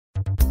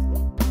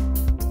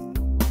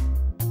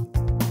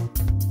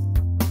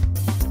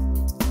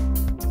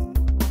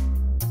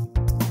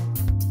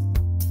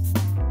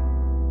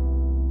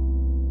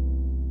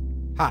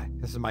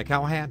This is Mike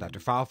Callahan, Dr.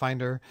 File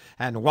Finder,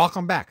 and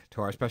welcome back to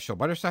our special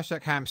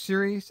Butterscotch.com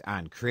series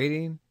on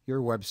creating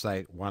your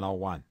website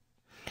 101.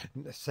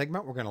 In this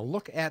segment, we're going to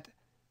look at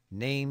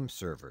name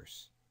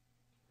servers.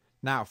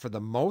 Now, for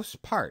the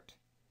most part,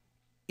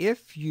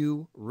 if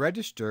you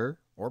register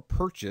or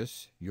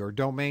purchase your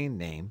domain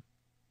name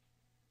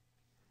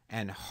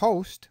and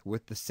host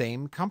with the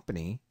same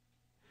company,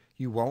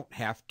 you won't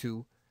have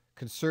to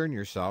concern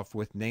yourself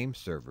with name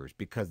servers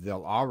because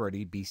they'll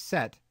already be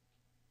set,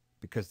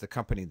 because the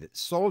company that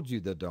sold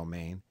you the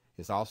domain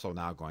is also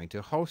now going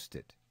to host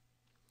it.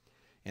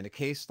 In a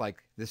case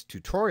like this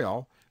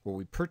tutorial, where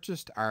we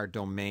purchased our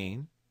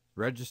domain,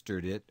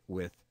 registered it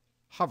with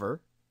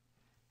Hover,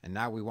 and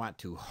now we want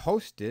to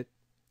host it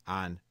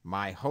on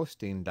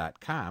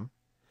myhosting.com,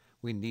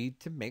 we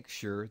need to make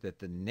sure that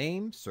the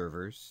name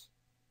servers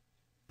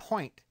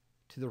point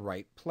to the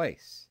right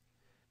place.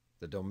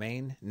 The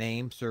domain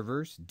name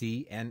servers,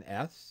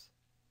 DNS,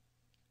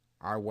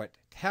 are what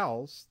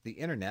tells the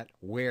internet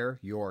where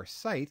your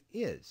site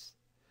is.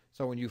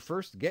 So when you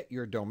first get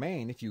your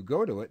domain, if you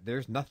go to it,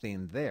 there's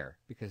nothing there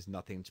because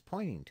nothing's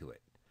pointing to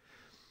it.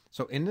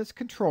 So in this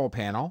control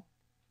panel,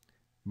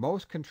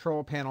 most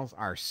control panels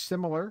are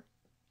similar.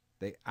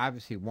 They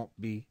obviously won't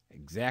be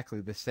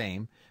exactly the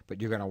same, but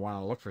you're going to want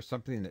to look for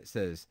something that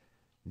says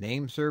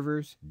name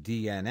servers,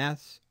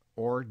 DNS,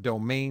 or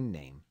domain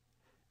name.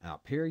 And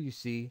up here you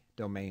see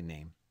domain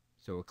name.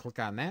 So we'll click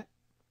on that.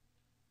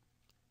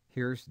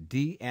 Here's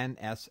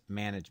DNS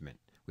management.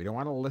 We don't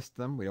want to list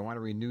them. We don't want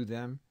to renew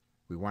them.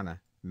 We want to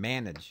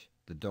manage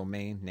the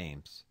domain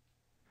names.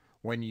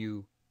 When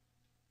you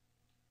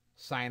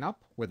sign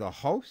up with a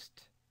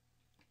host,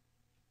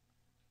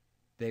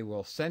 they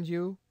will send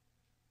you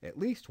at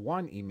least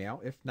one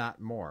email, if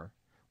not more,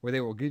 where they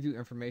will give you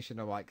information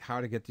of like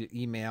how to get the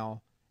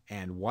email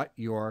and what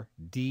your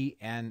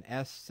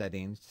DNS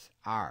settings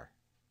are.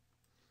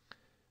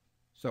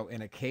 So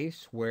in a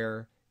case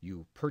where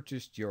you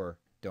purchased your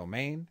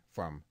domain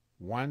from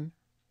one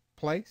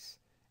place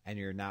and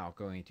you're now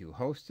going to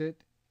host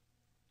it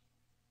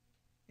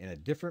in a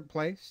different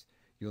place,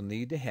 you'll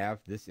need to have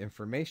this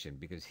information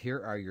because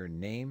here are your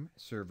name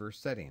server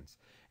settings,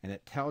 and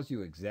it tells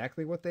you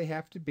exactly what they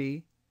have to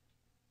be,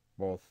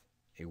 both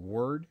a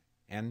word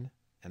and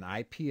an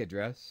IP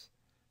address,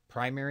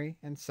 primary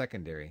and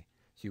secondary.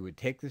 So you would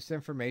take this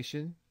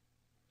information,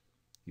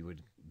 you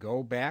would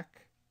go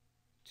back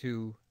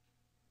to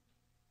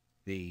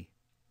the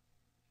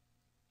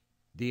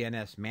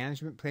DNS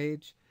management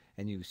page,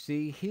 and you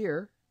see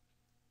here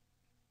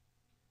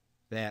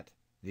that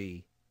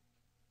the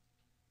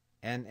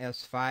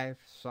NS5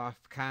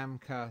 softcom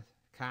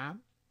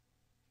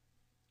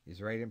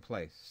is right in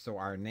place. So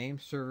our name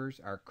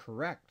servers are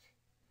correct.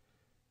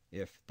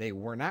 If they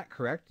were not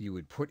correct, you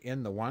would put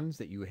in the ones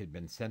that you had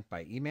been sent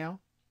by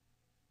email,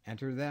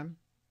 enter them,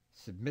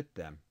 submit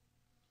them.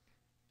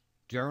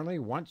 Generally,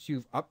 once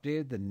you've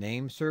updated the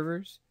name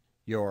servers,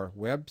 your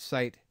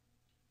website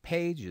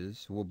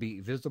pages will be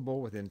visible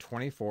within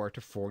 24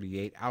 to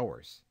 48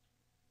 hours.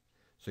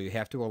 So you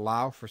have to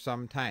allow for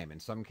some time.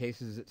 In some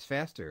cases it's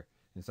faster.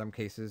 In some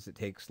cases it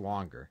takes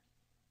longer.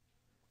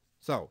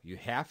 So you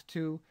have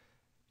to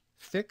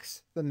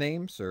fix the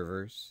name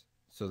servers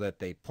so that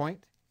they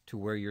point to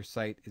where your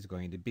site is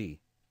going to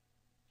be.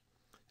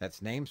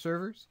 That's name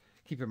servers.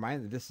 Keep in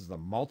mind that this is a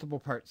multiple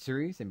part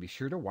series, and be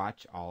sure to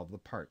watch all of the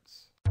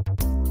parts.